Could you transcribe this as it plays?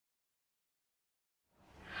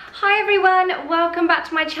Hi everyone, welcome back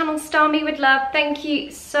to my channel Stylemewithlove. Thank you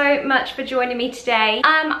so much for joining me today.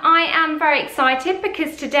 I am very excited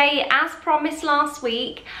because today, as promised last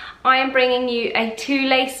week, I am bringing you a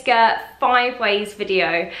Tulle skirt 5 ways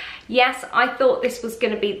video. Yes, I thought this was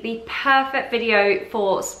going to be the perfect video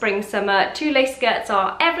for spring summer. Tulle skirts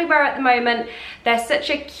are everywhere at the moment. They're such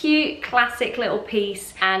a cute classic little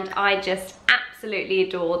piece and I just absolutely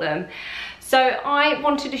adore them. So I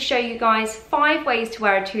wanted to show you guys 5 ways to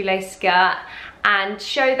wear a Tulle skirt and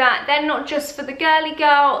show that they're not just for the girly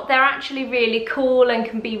girl, they're actually really cool and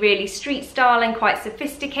can be really street style and quite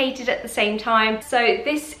sophisticated at the same time. So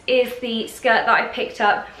this is the skirt that I picked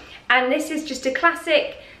up, and this is just a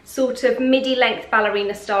classic sort of midi length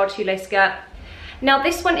ballerina style Tulle skirt. Now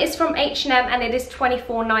this one is from H&M and it is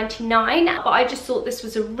 $24.99, but I just thought this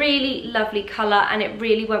was a really lovely colour and it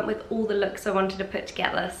really went with all the looks I wanted to put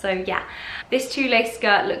together. So yeah, this Tulle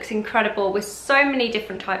skirt looks incredible with so many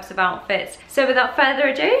different types of outfits. So without further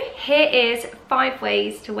ado, here is 5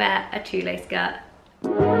 ways to wear a Tulle skirt.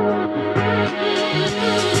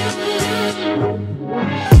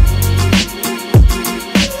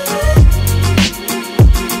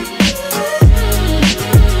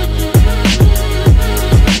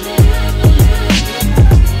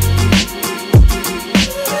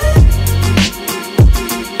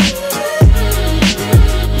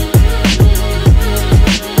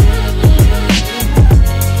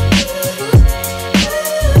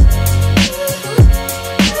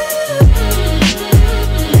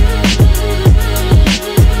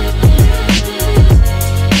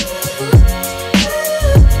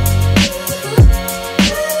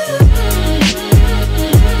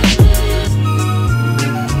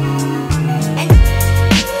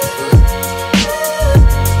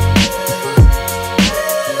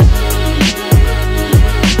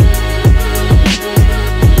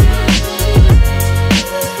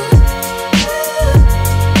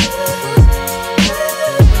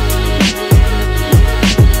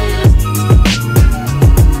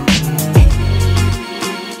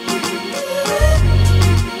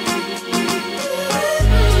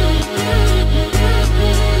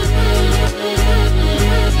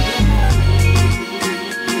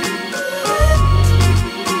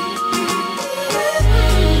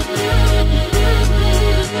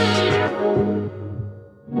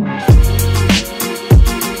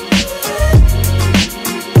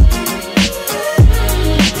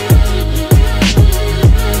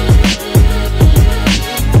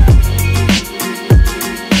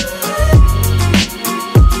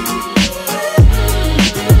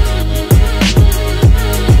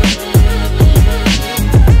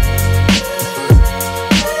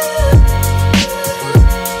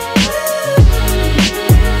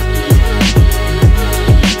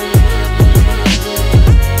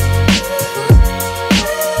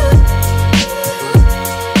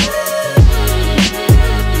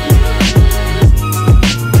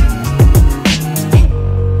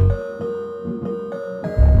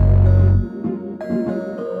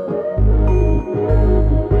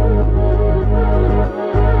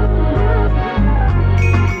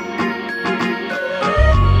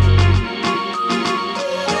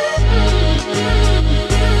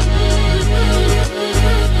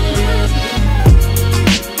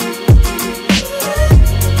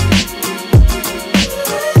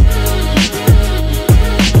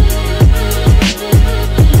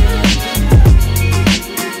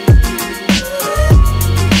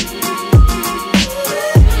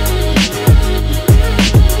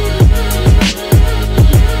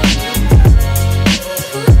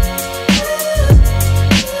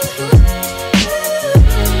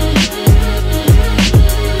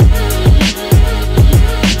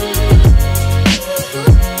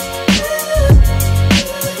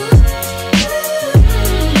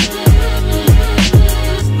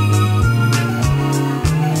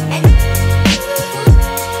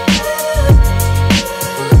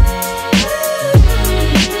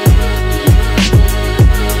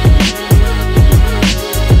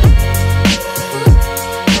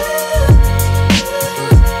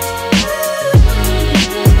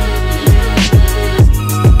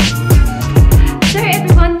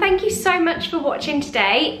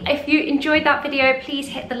 Today. If you enjoyed that video, please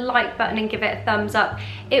hit the like button and give it a thumbs up.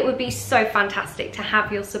 It would be so fantastic to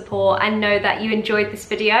have your support and know that you enjoyed this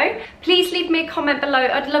video. Please leave me a comment below.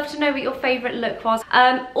 I'd love to know what your favorite look was.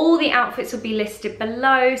 All the outfits will be listed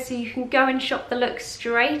below so you can go and shop the look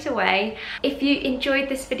straight away. If you enjoyed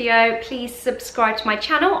this video, please subscribe to my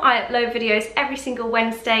channel. I upload videos every single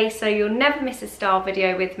Wednesday, so you'll never miss a style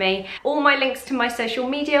video with me. All my links to my social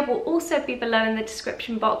media will also be below in the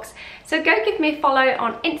description box, so go give me a follow follow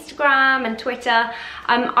on Instagram and Twitter.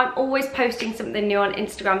 I'm always posting something new on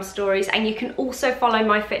Instagram stories, and you can also follow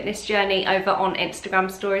my fitness journey over on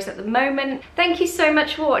Instagram stories at the moment. Thank you so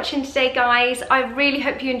much for watching today, guys. I really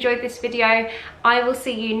hope you enjoyed this video. I will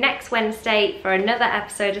see you next Wednesday for another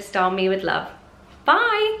episode of Style Me With Love.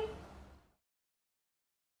 Bye!